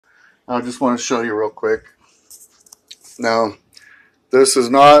I just want to show you real quick. Now, this is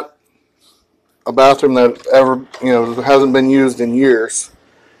not a bathroom that ever, hasn't been used in years.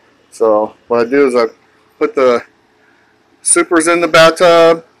 So what I do is I put the supers in the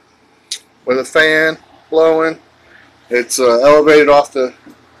bathtub with a fan blowing. It's elevated off the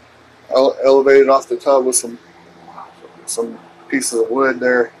tub with some pieces of wood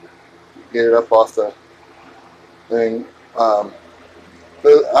there. Get it up off the thing.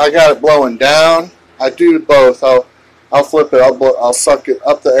 I got it blowing down. I do both. I'll flip it. I'll suck it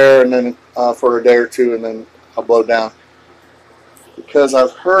up the air and then for a day or two, and then I'll blow down. Because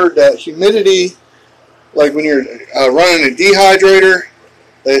I've heard that humidity, like when you're running a dehydrator,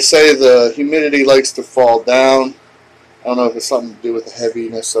 they say the humidity likes to fall down. I don't know if it's something to do with the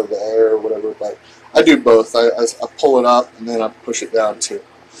heaviness of the air or whatever, but I do both. I pull it up and then I push it down too.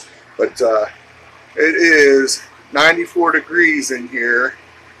 But it is 94 degrees in here,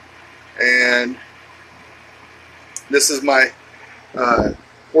 and this is my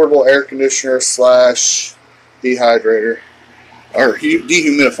portable air conditioner slash dehydrator, or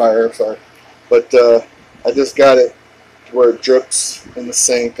dehumidifier, sorry. But I just got it to where it drips in the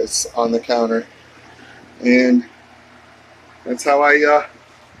sink. It's on the counter, and that's how I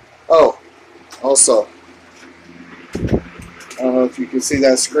oh, also, I don't know if you can see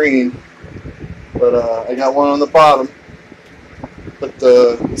that screen, but I got one on the bottom. Put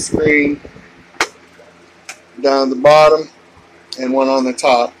the screen down at the bottom and one on the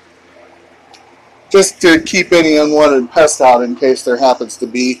top, just to keep any unwanted pests out in case there happens to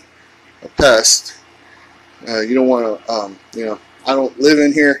be a pest. You don't want to, I don't live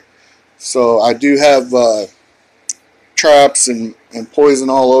in here, so I do have traps and poison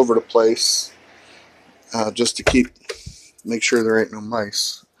all over the place, just to make sure there ain't no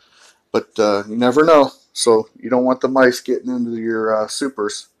mice. But you never know, so you don't want the mice getting into your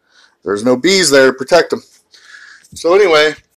supers. There's no bees there to protect them. So anyway,